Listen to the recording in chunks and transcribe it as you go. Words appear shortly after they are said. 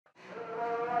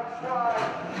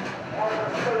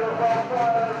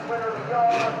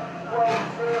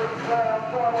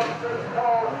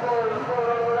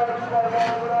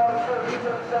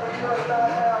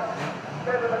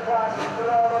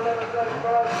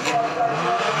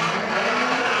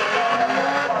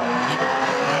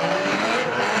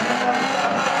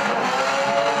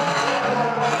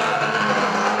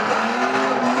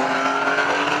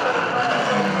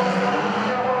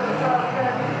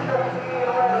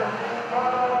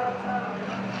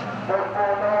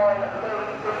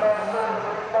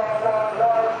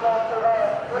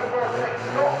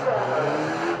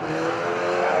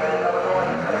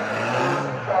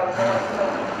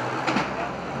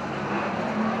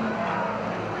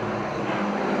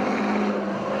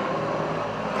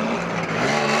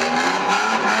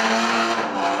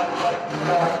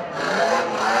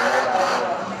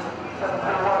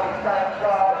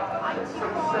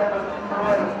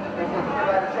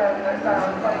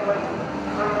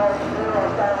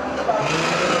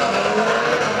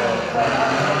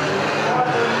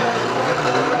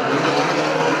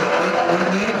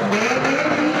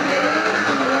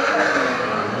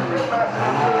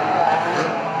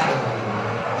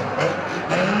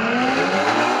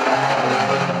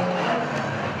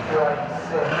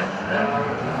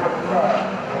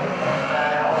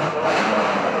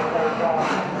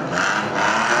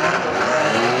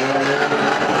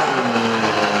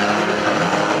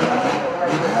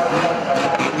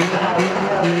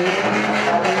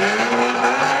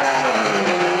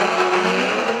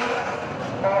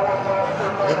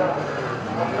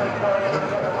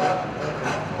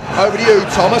Over to you,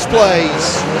 Thomas,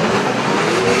 please.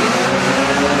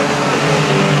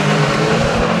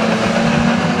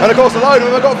 And of course, a load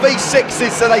of them have got V6s,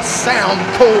 so they sound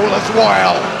cool as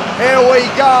well. Here we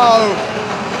go.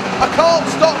 I can't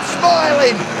stop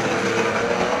smiling.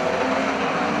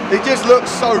 It just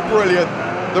looks so brilliant.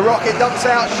 The Rocket dumps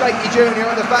out Shaky Jr.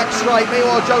 on the back straight.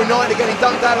 Meanwhile, Joe Knight getting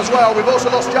dumped out as well. We've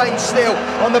also lost James Steele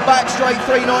on the back straight.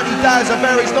 390 Dazza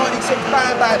buries 96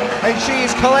 Bam, and she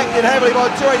is collected heavily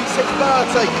by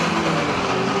 286.30.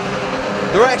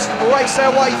 The rest race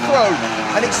their way through,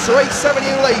 and it's 370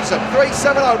 who leads them.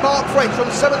 370 Mark French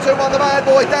from 721, the bad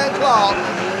boy Dan Clark,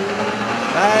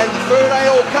 and through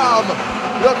they all come,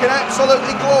 looking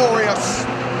absolutely glorious.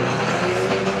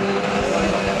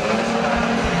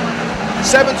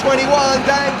 721,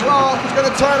 Dan Clark is going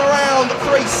to turn around.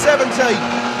 370,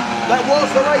 that was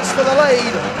the race for the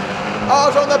lead.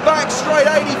 Ours on the back straight,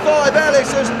 85 Ellis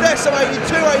has decimated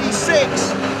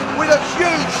 286 with a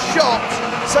huge shot.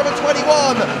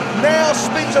 721 now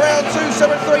spins around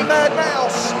 273 Mad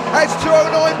Mouse as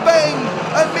 209 Bing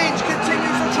and Minge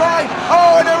continues to try.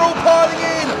 Oh, and they're all piling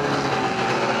in.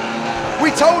 We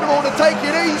told them all to take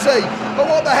it easy, but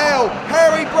what the hell?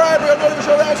 Harry Bradbury, I'm not even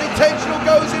sure that was intentional,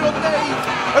 goes in underneath.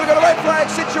 And we've got a red flag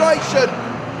situation.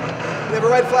 We have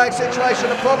a red flag situation,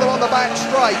 a problem on the back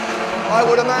straight. I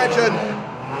would imagine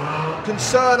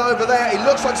concern over there. It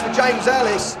looks like it's for James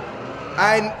Ellis.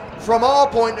 And from our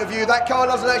point of view, that car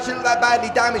doesn't actually look that badly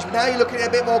damaged. But now you're looking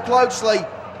at it a bit more closely.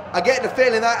 I get the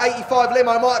feeling that 85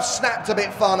 limo might have snapped a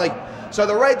bit funny. So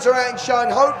the Reds are out and showing,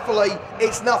 hopefully,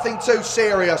 it's nothing too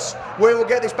serious. We will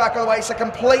get this back on the way. It's a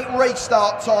complete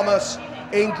restart, Thomas,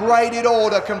 in graded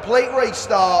order. Complete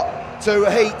restart to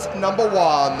heat number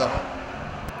 1.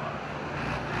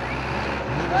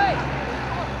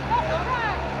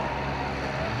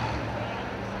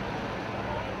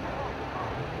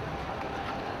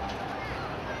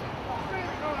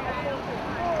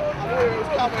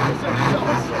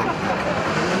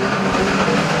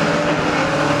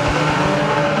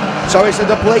 So it's a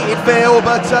depleted field,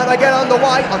 but they get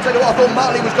underway. I'll tell you what, I thought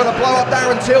Muttley was going to blow up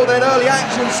Darren Till, then early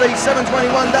action. See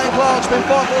 721 Dan Clark's been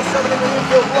 547 in the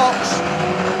infield blocks.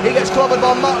 He gets clobbered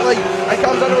by Muttley and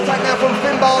comes under attack now from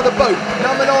Finbar the boot.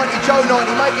 Number 90, Joe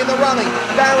 90 making the running.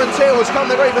 Darren Till has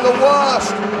come to grief in the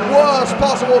worst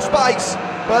possible space.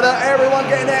 But everyone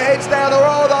getting their heads down, or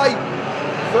are they?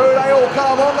 Through they all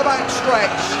come on the back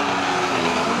stretch.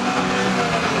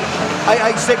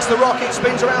 886, the Rocket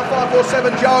spins around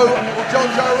 547, John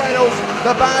Joe Reynolds,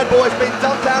 the bad boy's been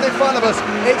dumped down in front of us.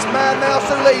 It's Mad Mouse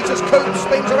who leads as Coop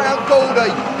spins around Goldie.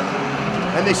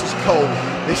 And this is cool.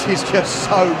 This is just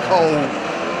so cool.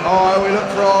 Alright, we look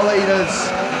for our leaders.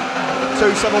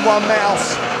 271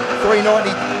 Mouse,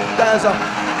 390 Dazza.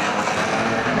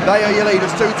 They are your leaders,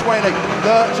 220.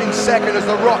 Lurch in second as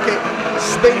the Rocket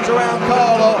spins around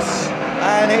Carlos.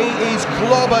 And he is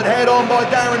clobbered head on by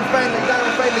Darren Fenley.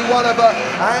 Darren Fenley, one of a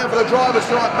handful of drivers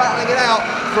tonight, battling it out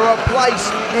for a place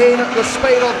in the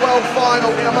Speed of World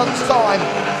final in a month's time.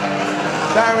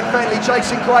 Darren Fenley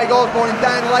chasing Craig Osborne and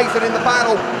Dan Lathan in the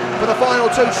battle for the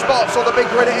final 2 spots on the big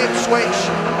grid at Ipswich.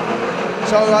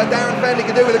 So Darren Fenley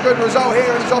can do with a good result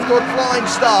here, and he's off to a flying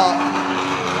start.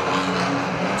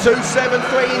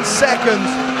 2.73 in second,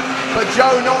 but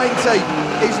Joe 90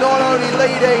 is not only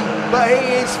leading, but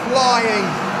he is flying.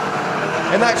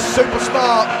 And that's super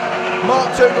smart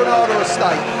Mark II Granada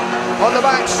estate. On the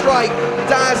back straight,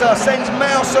 Dazza sends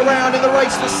Mouse around in the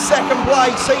race for second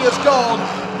place. He has gone.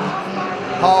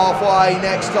 Halfway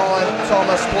next time,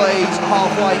 Thomas, please.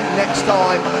 Halfway next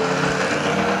time.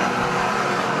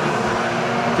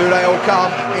 Do they all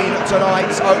come in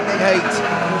tonight's opening heat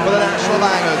for the National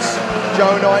Hangers?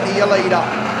 Joe 90, your leader.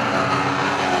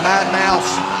 Mad Mouse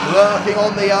lurking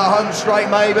on the home straight,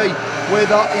 maybe,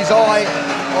 with his eye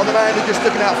on the man who just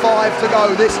took it out. 5 to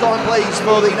go. This time, please,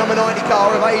 for the number 90 car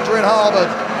of Adrian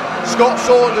Harvard. Scott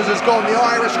Saunders has gone. The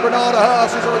Irish Granada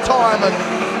hearse is a retirement.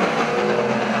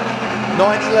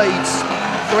 90 leads.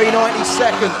 390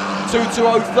 second.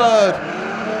 220 third.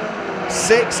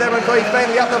 6.73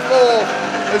 Fenley up to 4th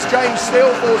as James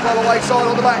Steele falls by the wayside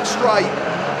on the back straight.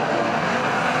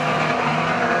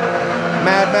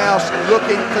 Mad Mouse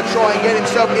looking to try and get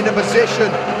himself into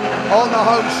position on the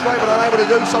home straight, but unable to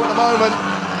do so at the moment.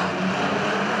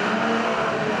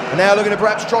 And now looking to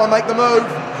perhaps try and make the move.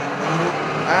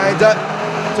 And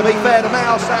to be fair to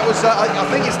Mouse, that was, I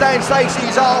think it's Dan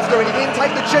Stacey he's after, and he didn't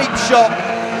take the cheap shot.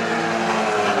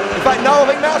 In fact, no, I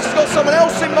think Mouse has got someone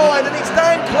else in mind, and it's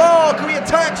Dan Clark who he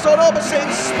attacks on opposite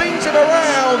and spins him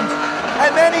around.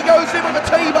 And then he goes in with a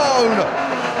T-bone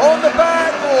on the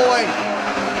bad boy.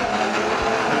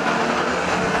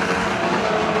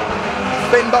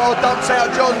 Finbar dumps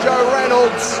out John Joe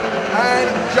Reynolds, and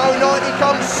Joe 90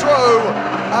 comes through.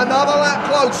 Another lap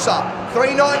closer.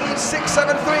 3.90 and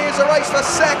 6.73 is a race for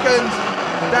second.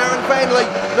 Darren Fenley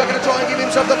looking to try and give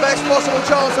himself the best possible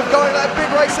chance of going to that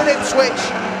big race in Ipswich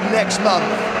next month.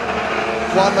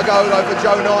 1 to go though for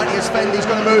Joe 90 as Fenley's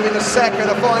going to move into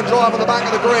second. A fine drive on the back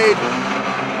of the grid.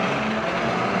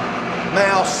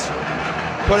 Mouse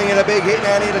putting in a big hit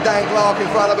down here to Dan Clark in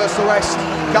front of us. The rest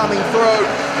coming through.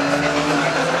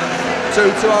 2-2-0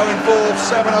 in 4th,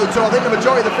 7-0-2. I think the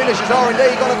majority of the finishers are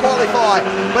indeed going to qualify,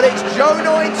 but it's Joe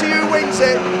 90 who wins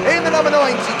it in the number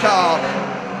 90 car.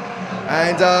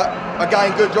 And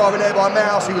again, good driving there by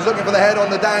Mouse. He was looking for the head on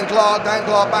the Dan Clark. Dan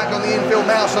Clark back on the infield.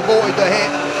 Mouse avoided the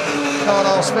hit. Can't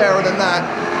ask fairer than that.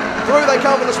 Through they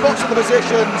come with the spots and the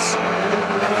positions.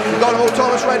 We've got them all.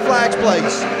 Thomas, red flags,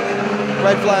 please.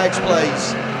 Red flags,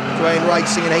 please. Drain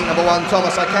Racing in heat number 1.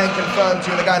 Thomas, I can confirm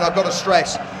to you, and again, I've got to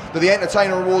stress that the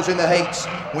entertainer awards in the heats,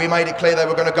 we made it clear they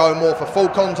were going to go more for full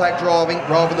contact driving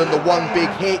rather than the one big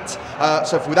hit.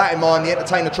 So with that in mind, the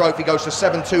entertainer trophy goes to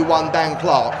 721 Dan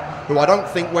Clark, who I don't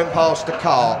think went past the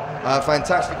car.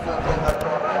 Fantastic full contact.